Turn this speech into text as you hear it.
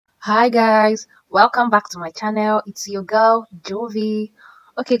Hi guys, welcome back to my channel. It's your girl Jovi.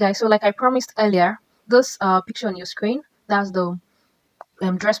 Okay guys, so like I promised earlier, this picture on your screen, that's the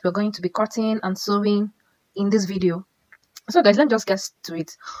dress we're going to be cutting and sewing in this video. So guys, let's just get to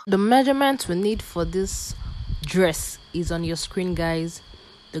it. The measurement we need for this dress is on your screen, guys.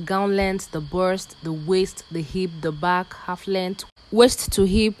 The gown length, the bust, the waist, the hip, the back, half length, waist to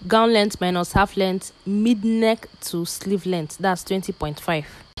hip, gown length minus half length, mid neck to sleeve length. That's 20.5.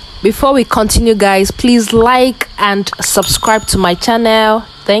 Before we continue, guys, please like and subscribe to my channel.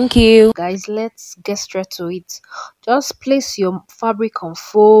 Thank you. Guys, let's get straight to it. Just place your fabric on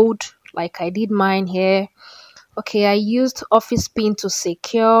fold like I did mine here. Okay, I used office pin to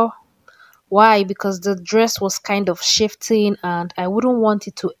secure. Why? Because the dress was kind of shifting and I wouldn't want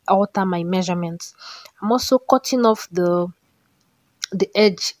it to alter my measurements. I'm also cutting off this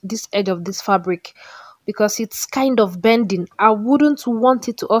edge of this fabric because it's kind of bending. I wouldn't want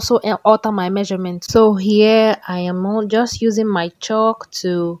it to also alter my measurement. So here I am just using my chalk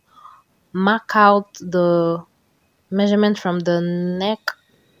to mark out the measurement from the neck,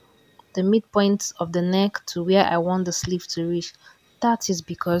 the midpoint of the neck to where I want the sleeve to reach. That is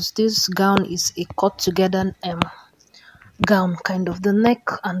because this gown is a cut together gown, kind of. The neck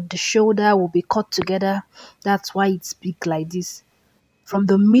and the shoulder will be cut together. That's why it's big like this, from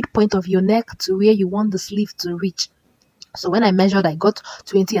the midpoint of your neck to where you want the sleeve to reach. So when I measured, I got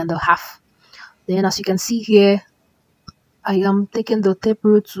 20 and a half. Then as you can see here, I am taking the tape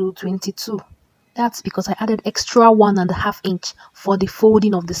rule to 22. That's because I added extra 1.5 inch for the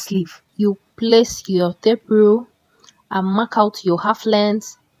folding of the sleeve. You place your tape rule and mark out your half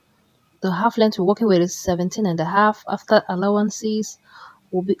length. The half length we're working with is 17.5. After allowances,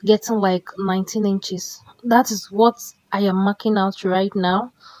 we'll be getting like 19 inches. That is what I am marking out right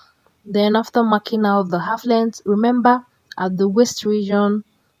now. Then after marking out the half length, remember at the waist region,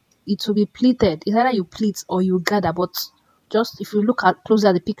 it will be pleated. It's either you pleat or you gather, but just if you look at closely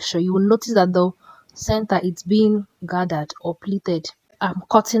at the picture, you will notice that the center it's being gathered or pleated. I'm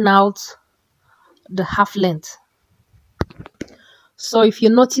cutting out the half length. So if you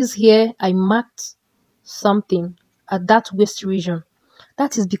notice here, I marked something at that waist region.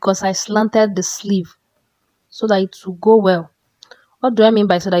 That is because I slanted the sleeve so that it will go well. What do I mean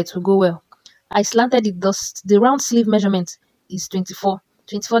by so that it will go well? I slanted it. The round sleeve measurement is 24.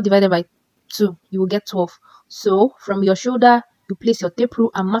 24 divided by 2, you will get 12. So from your shoulder, you place your tape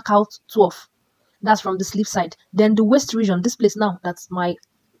rule and mark out 12. That's from the sleeve side. Then the waist region, this place now, that's my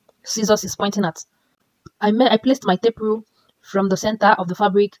scissors is pointing at. I placed my tape rule from the center of the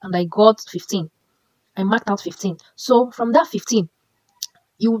fabric and I got 15. I marked out 15. So from that 15,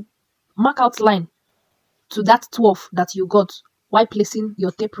 you mark out line to that 12 that you got while placing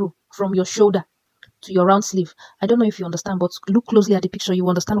your tape rule from your shoulder to your round sleeve. I don't know if you understand, but look closely at the picture. You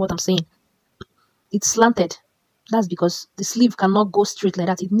understand what I'm saying. It's slanted. That's because the sleeve cannot go straight like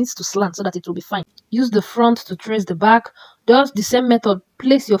that. It needs to slant so that it will be fine. Use the front to trace the back. Just the same method.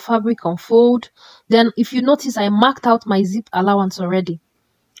 Place your fabric on fold. Then if you notice, I marked out my zip allowance already.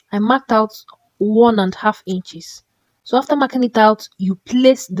 I marked out 1.5 inches. So after marking it out, you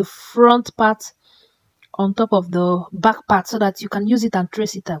place the front part on top of the back part so that you can use it and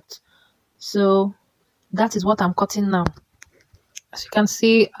trace it out. So that is what I'm cutting now. As you can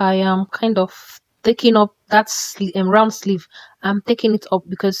see, I am kind of taking up that round sleeve. I'm taking it up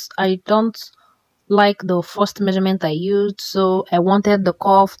because I don't like the first measurement I used, so I wanted the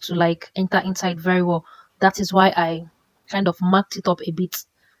curve to like enter inside very well. That is why I kind of marked it up a bit.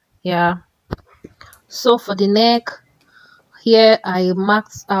 Yeah. So for the neck, here I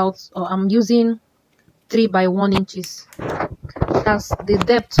marked out, or I'm using 3 by 1 inches. That's the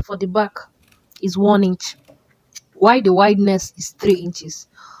depth for the back is 1 inch. Why the wideness is 3 inches.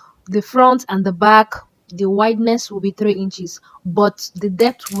 The front and the back, the wideness will be 3 inches, but the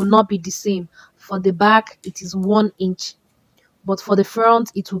depth will not be the same. For the back, it is 1 inch, but for the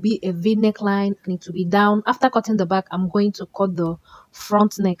front, it will be a V neckline and it will be down. After cutting the back, I'm going to cut the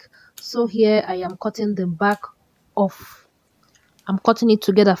front neck. So here I am cutting the back off. I'm cutting it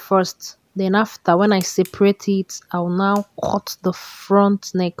together first. Then after, when I separate it, I'll now cut the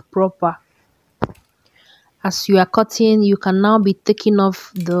front neck proper. As you are cutting, you can now be taking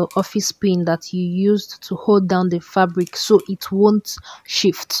off the office pin that you used to hold down the fabric so it won't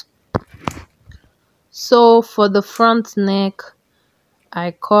shift. So for the front neck,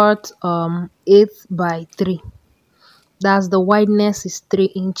 I cut 8 by 3. That's the wideness is 3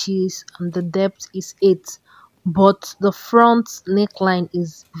 inches and the depth is 8. But the front neckline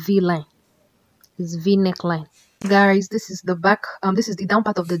is V-line. Is V neckline. Guys, this is the back, this is the down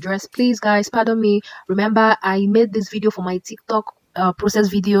part of the dress. Please guys, pardon me. Remember, I made this video for my TikTok process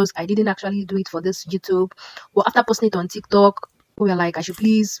videos. I didn't actually do it for this YouTube, but after posting it on TikTok, we were like, I should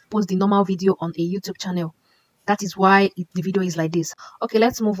please post the normal video on a YouTube channel. That is why the video is like this. Okay,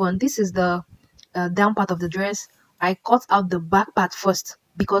 let's move on. This is the down part of the dress. I cut out the back part first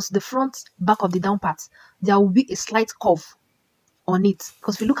because the front back of the down part, there will be a slight curve on it,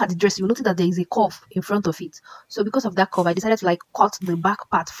 because if you look at the dress, you notice that there is a curve in front of it. So because of that curve, I decided to like cut the back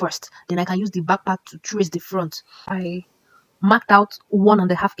part first, then I can use the back part to trace the front. I marked out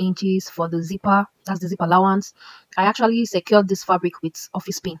 1.5 inches for the zipper. That's the zip allowance. I actually secured this fabric with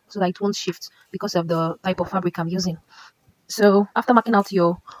office pin so that it won't shift because of the type of fabric I'm using. So after marking out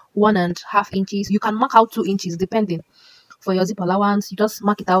your 1.5 inches, you can mark out 2 inches depending. For your zip allowance, you just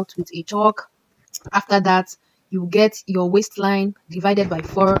mark it out with a chalk. After that, you get your waistline divided by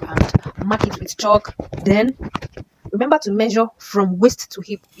 4 and mark it with chalk. Then remember to measure from waist to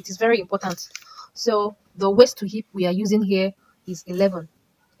hip. It is very important. So the waist to hip we are using here is 11.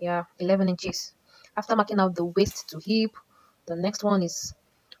 Yeah, 11 inches. After marking out the waist to hip, the next one is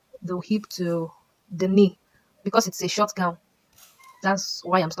the hip to the knee, because it's a short gown. That's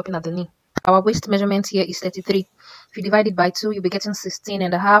why I'm stopping at the knee. Our waist measurement here is 33. If you divide it by 2, you'll be getting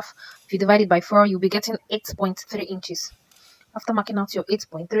 16.5. If you divide it by 4, you'll be getting 8.3 inches. After marking out your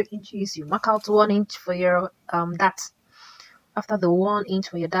 8.3 inches, you mark out 1 inch for your dart. After the 1 inch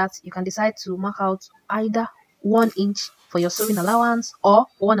for your dart, you can decide to mark out either 1 inch for your sewing allowance or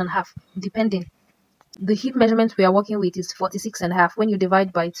 1.5, depending. The hip measurement we are working with is 46.5. When you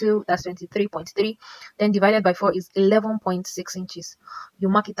divide by 2, that's 23.3. Then divided by 4 is 11.6 inches. You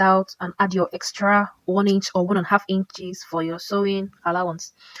mark it out and add your extra 1 inch or 1.5 inches for your sewing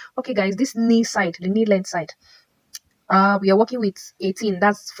allowance. Okay, guys, this knee side, the knee length side, we are working with 18.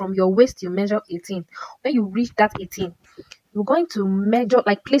 That's from your waist, you measure 18. When you reach that 18, you're going to measure,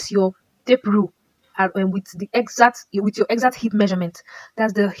 like place your tape rule with your exact hip measurement.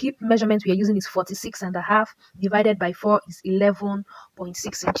 That's the hip measurement we are using is 46.5 divided by 4 is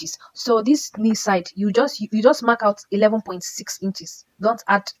 11.6 inches. So this knee side, you just mark out 11.6 inches. Don't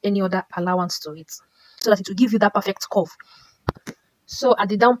add any other allowance to it, so that it will give you that perfect curve. So at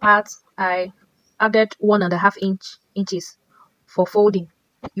the down part, I added 1.5 inches for folding.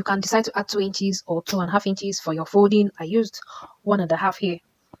 You can decide to add 2 inches or 2.5 inches for your folding. I used 1.5 here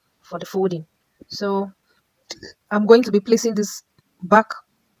for the folding. So I'm going to be placing this back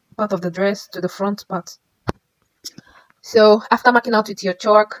part of the dress to the front part. So after marking out with your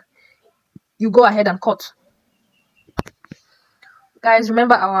chalk, you go ahead and cut. Guys,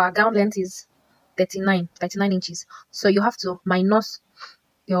 remember our gown length is 39 inches. So you have to minus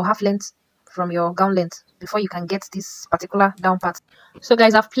your half length from your gown length before you can get this particular down part. So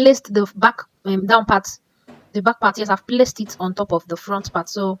guys, I've placed the back down part. The back part, yes, I've placed it on top of the front part.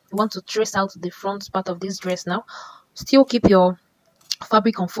 So you want to trace out the front part of this dress now. Still keep your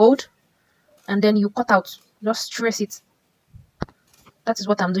fabric on fold, and then you cut out. Just trace it. That is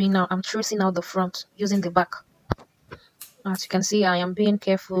what I'm doing now. I'm tracing out the front using the back. As you can see, I am being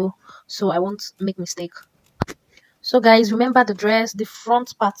careful so I won't make mistake. So guys, remember the dress, the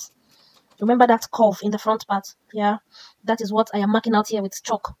front part. Remember that curve in the front part. Yeah, that is what I am marking out here with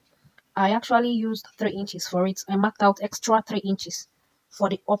chalk. I actually used 3 inches for it. I marked out extra 3 inches for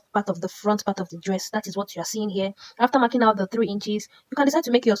the up part of the front part of the dress. That is what you are seeing here. After marking out the 3 inches, you can decide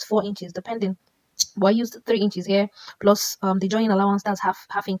to make yours 4 inches depending. But I used 3 inches here plus the joining allowance, that's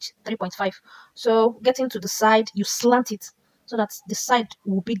half inch, 3.5. So getting to the side, you slant it so that the side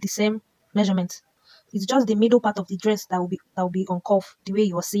will be the same measurement. It's just the middle part of the dress that will be on curve, the way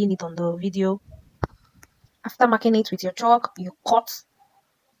you are seeing it on the video. After marking it with your chalk, you cut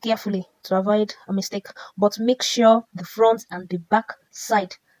carefully to avoid a mistake, but make sure the front and the back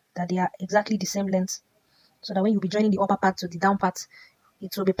side that they are exactly the same length, so that when you'll be joining the upper part to the down part,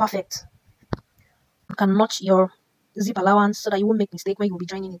 it will be perfect. You can notch your zip allowance so that you won't make mistake when you'll be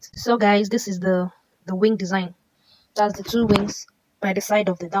joining it. So guys, this is the wing design. That's the 2 wings by the side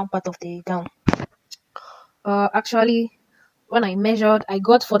of the down part of the gown. Actually, when I measured, I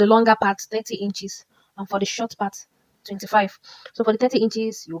got for the longer part 30 inches and for the short part 25. So for the 30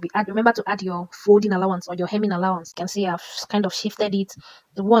 inches, you'll be remember to add your folding allowance or your hemming allowance. You can see I've kind of shifted it.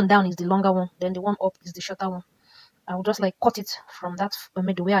 The one down is the longer one, then the one up is the shorter one. I will just like cut it from that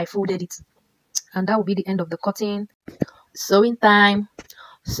the way I folded it, and that will be the end of the cutting. Sewing time.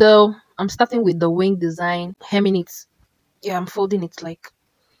 So I'm starting with the wing design, hemming it. Yeah, I'm folding it, like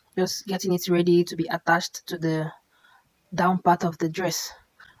just getting it ready to be attached to the down part of the dress.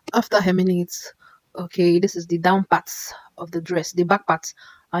 After hemming it, okay, this is the down parts of the dress, the back part.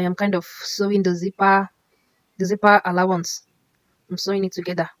 I am kind of sewing the zipper allowance. I'm sewing it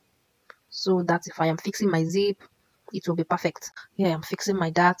together so that if I am fixing my zip, it will be perfect. Here I'm fixing my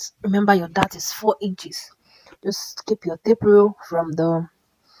dart. Remember, your dart is 4 inches. Just keep your tape rule from the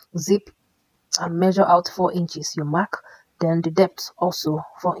zip and measure out 4 inches, you mark. Then the depth also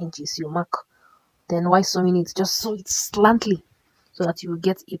 4 inches, you mark. Then while sewing it, just sew it slantly so that you will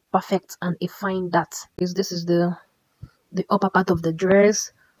get a perfect and a fine dart. This is the upper part of the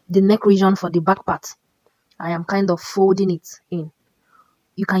dress, the neck region for the back part. I am kind of folding it in.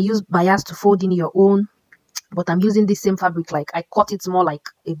 You can use bias to fold in your own, but I'm using the same fabric. Like, I cut it more like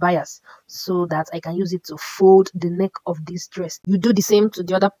a bias so that I can use it to fold the neck of this dress. You do the same to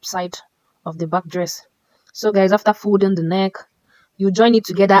the other side of the back dress. So guys, after folding the neck, you join it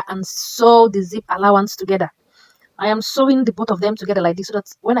together and sew the zip allowance together. I am sewing the both of them together like this so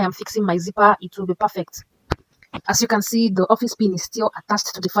that when I am fixing my zipper, it will be perfect. As you can see, the office pin is still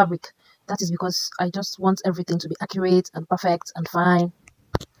attached to the fabric. That is because I just want everything to be accurate and perfect and fine.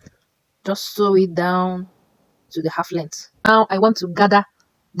 Just sew it down to the half length. Now I want to gather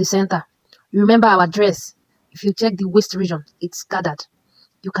the center. Remember our dress, if you check the waist region, it's gathered.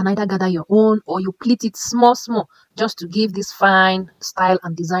 You can either gather your own or you pleat it small just to give this fine style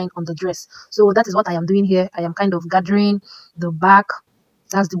and design on the dress. So that is what I am doing here. I am kind of gathering the back.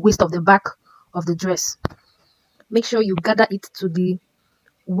 That's the waist of the back of the dress. Make sure you gather it to the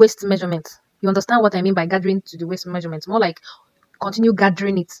waist measurement. You understand what I mean by gathering to the waist measurement? More like continue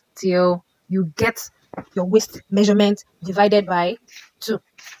gathering it till you get your waist measurement divided by 2.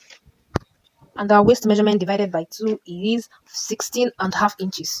 And our waist measurement divided by 2 is 16.5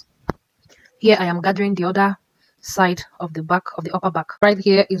 inches. Here I am gathering the other side of the back of the upper back. Right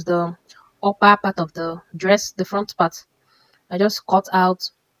here is the upper part of the dress, the front part. I just cut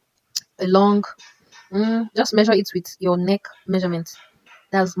out a long, just measure it with your neck measurement.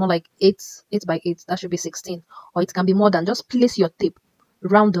 That's more like 8 by 8. That should be 16, or it can be more than. Just place your tape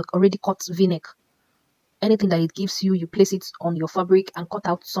around the already cut v-neck. Anything that it gives you, you place it on your fabric and cut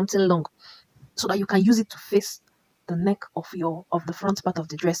out something long so that you can use it to face the neck of the front part of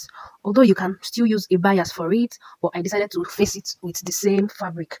the dress. Although you can still use a bias for it, but I decided to face it with the same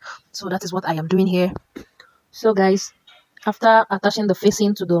fabric. So that is what I am doing here. So guys, after attaching the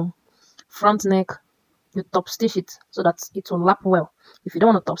facing to the front neck, you top stitch it so that it will lap well. If you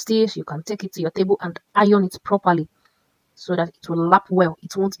don't want to top stitch, you can take it to your table and iron it properly so that it will lap well.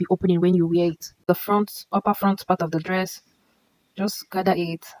 It won't be opening when you wear it. The upper front part of the dress, just gather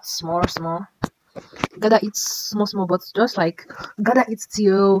it small. Gather it small, but just like gather it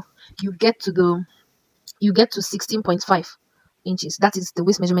till you get to 16.5 inches. That is the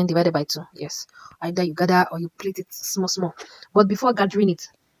waist measurement divided by 2. Yes, either you gather or you plait it small. But before gathering it,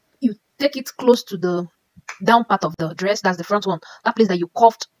 you take it close to the down part of the dress. That's the front one, that place that you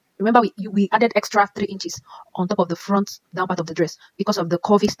curved. Remember, we added extra 3 inches on top of the front down part of the dress because of the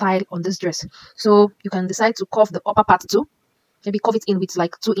curvy style on this dress. So you can decide to curve the upper part too. Maybe curve it in with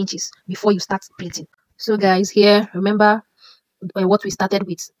like 2 inches before you start pleating. So guys, here, remember what we started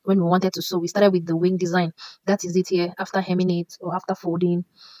with when we wanted to sew. We started with the wing design. That is it here. After hemming it or after folding,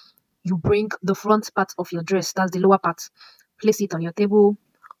 you bring the front part of your dress, that's the lower part, place it on your table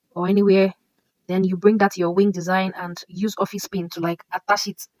or anywhere. Then you bring that your wing design and use office pin to like attach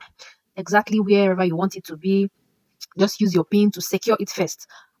it exactly wherever you want it to be. Just use your pin to secure it first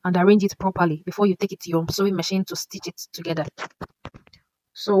and arrange it properly before you take it to your sewing machine to stitch it together.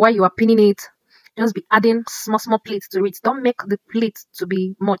 So while you are pinning it, just be adding small pleats to it. Don't make the pleat to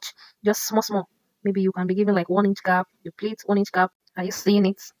be much, just small. Maybe you can be giving like 1 inch gap. You pleat 1 inch gap. Are you seeing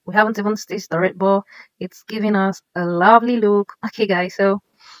it? We haven't even stitched the red ball. It's giving us a lovely look. Okay guys, so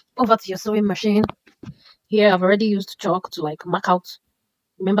over to your sewing machine. Here I've already used chalk to like mark out.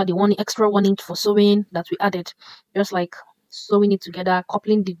 Remember the extra 1 inch for sewing that we added. Just like sewing it together,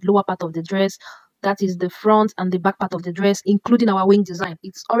 coupling the lower part of the dress. That is the front and the back part of the dress, including our wing design.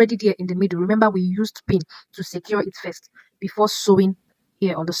 It's already there in the middle. Remember, we used pin to secure it first before sewing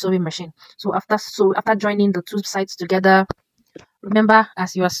here on the sewing machine. So after joining the 2 sides together, remember,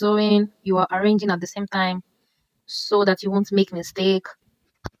 as you are sewing, you are arranging at the same time so that you won't make mistake.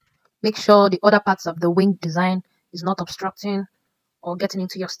 Make sure the other parts of the wing design is not obstructing or getting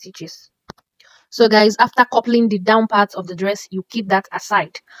into your stitches. So guys, after coupling the down part of the dress, you keep that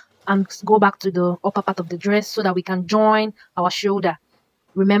aside and go back to the upper part of the dress so that we can join our shoulder.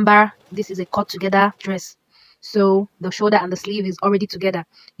 Remember, this is a cut together dress, so the shoulder and the sleeve is already together.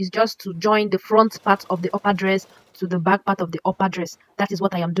 It's just to join the front part of the upper dress to the back part of the upper dress. That is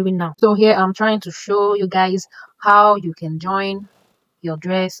what I am doing now. So here I'm trying to show you guys how you can join your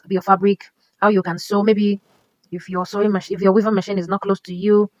dress, your fabric, how you can sew. Maybe if your weaving machine is not close to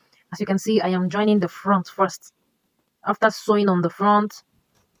you, as you can see, I am joining the front first. After sewing on the front,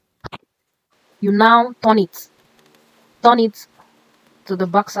 you now turn it turn it to the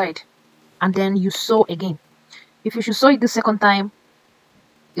back side and then you sew again. If you should sew it the second time,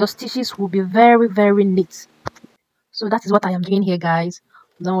 your stitches will be very, very neat. So that is what I am doing here, guys.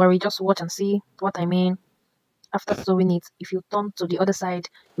 Don't worry, just watch and see what I mean. After sewing it, if you turn to the other side,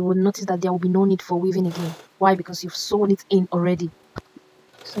 you will notice that there will be no need for weaving again. Why? Because you've sewn it in already.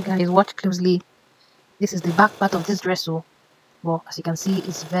 So guys, watch closely. This is the back part of this dress. So, well, as you can see,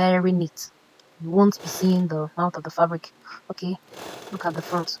 it's very neat. You won't be seeing the mouth of the fabric. Okay, look at the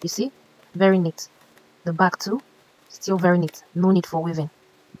front. You see? Very neat. The back too, still very neat. No need for weaving.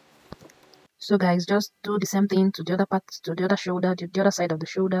 So guys, just do the same thing to the other part, to the other shoulder, to the other side of the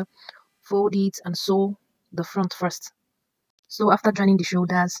shoulder. Fold it and sew the front first. So after joining the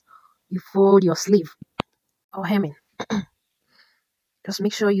shoulders, you fold your sleeve or hemming. Just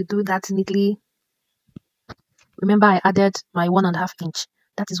make sure you do that neatly. Remember, I added my 1.5 inch.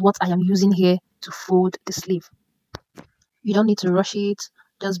 That is what I am using here to fold the sleeve. You don't need to rush it.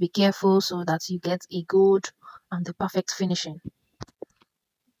 Just be careful so that you get a good and the perfect finishing.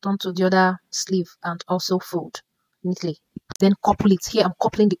 Turn to the other sleeve and also fold neatly. Then couple it. Here I'm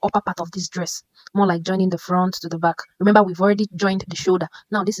coupling the upper part of this dress, more like joining the front to the back. Remember, we've already joined the shoulder.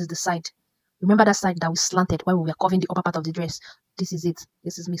 Now this is the side. Remember that side that was slanted while we were covering the upper part of the dress. This is it.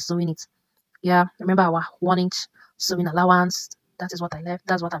 This is me sewing it. Yeah, remember our 1 inch sewing allowance. That is what I left.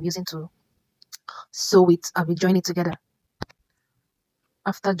 That's what I'm using to sew it. I will join it together.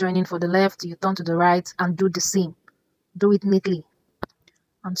 After joining for the left, you turn to the right and do the same. Do it neatly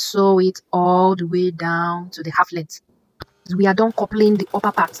and sew it all the way down to the half length. We are done coupling the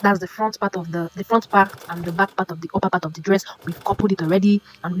upper part. That's the front part of the front part and the back part of the upper part of the dress. We've coupled it already,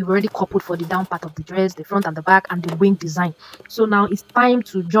 and we've already coupled for the down part of the dress, the front and the back, and the wing design. So now it's time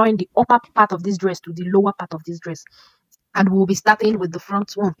to join the upper part of this dress to the lower part of this dress, and we'll be starting with the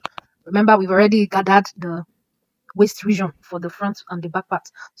front one. Remember, we've already gathered the waist region for the front and the back part.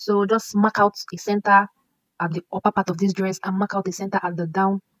 So just mark out a center at the upper part of this dress and mark out the center at the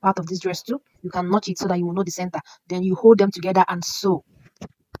down part of this dress too. You can notch it so that you will know the center. Then you hold them together and sew.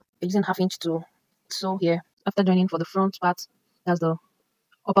 Using 1/2 inch to sew here. After joining for the front part, that's the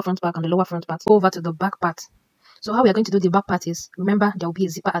upper front part and the lower front part, over to the back part. So how we are going to do the back part is, remember, there will be a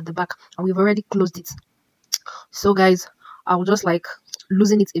zipper at the back and we've already closed it. So guys, I will just like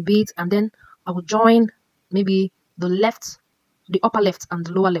loosen it a bit and then I will join maybe the left, the upper left and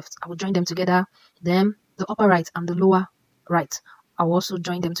the lower left. I will join them together. Then the upper right and the lower right, I will also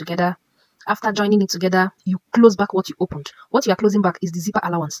join them together. After joining it together, you close back what you opened. What you are closing back is the zipper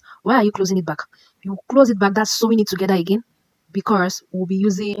allowance. Why are you closing it back? You close it back, that's sewing it together again, because we'll be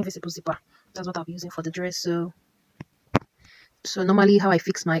using invisible zipper. That's what I'll be using for the dress. So normally how I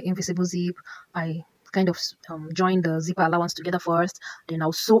fix my invisible zip, I kind of join the zipper allowance together first, then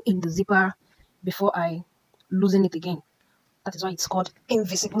I'll sew in the zipper before I loosen it again. That is why it's called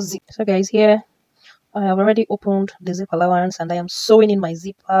invisible zip. So guys, here I have already opened the zip allowance and I am sewing in my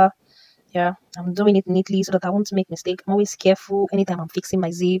zipper. Yeah, I'm doing it neatly so that I won't make mistake. I'm always careful anytime I'm fixing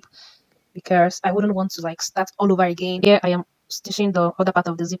my zip because I wouldn't want to like start all over again. Here I am stitching the other part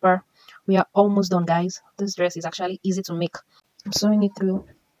of the zipper. We are almost done, guys. This dress is actually easy to make. I'm sewing it through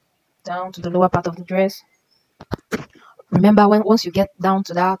down to the lower part of the dress. Remember, once you get down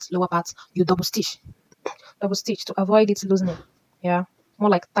to that lower part, you double stitch to avoid it loosening. Yeah, more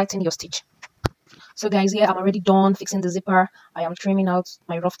like tighten your stitch. So guys, here I'm already done fixing the zipper. I am trimming out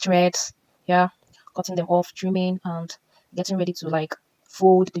my rough threads. Yeah, cutting them off, trimming, and getting ready to like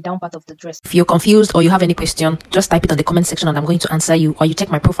fold the down part of the dress. If you're confused or you have any question, just type it on the comment section and I'm going to answer you. Or you check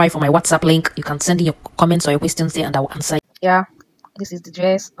my profile for my WhatsApp link. You can send in your comments or your questions there and I will answer you. Yeah, this is the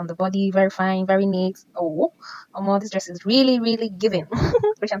dress on the body. Very fine, very neat. Oh, this dress is really, really giving.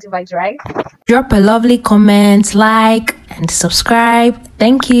 Christianity vibes, right? Drop a lovely comment, like, and subscribe.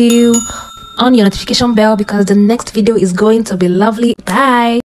 Thank you. On your notification bell because the next video is going to be lovely. Bye.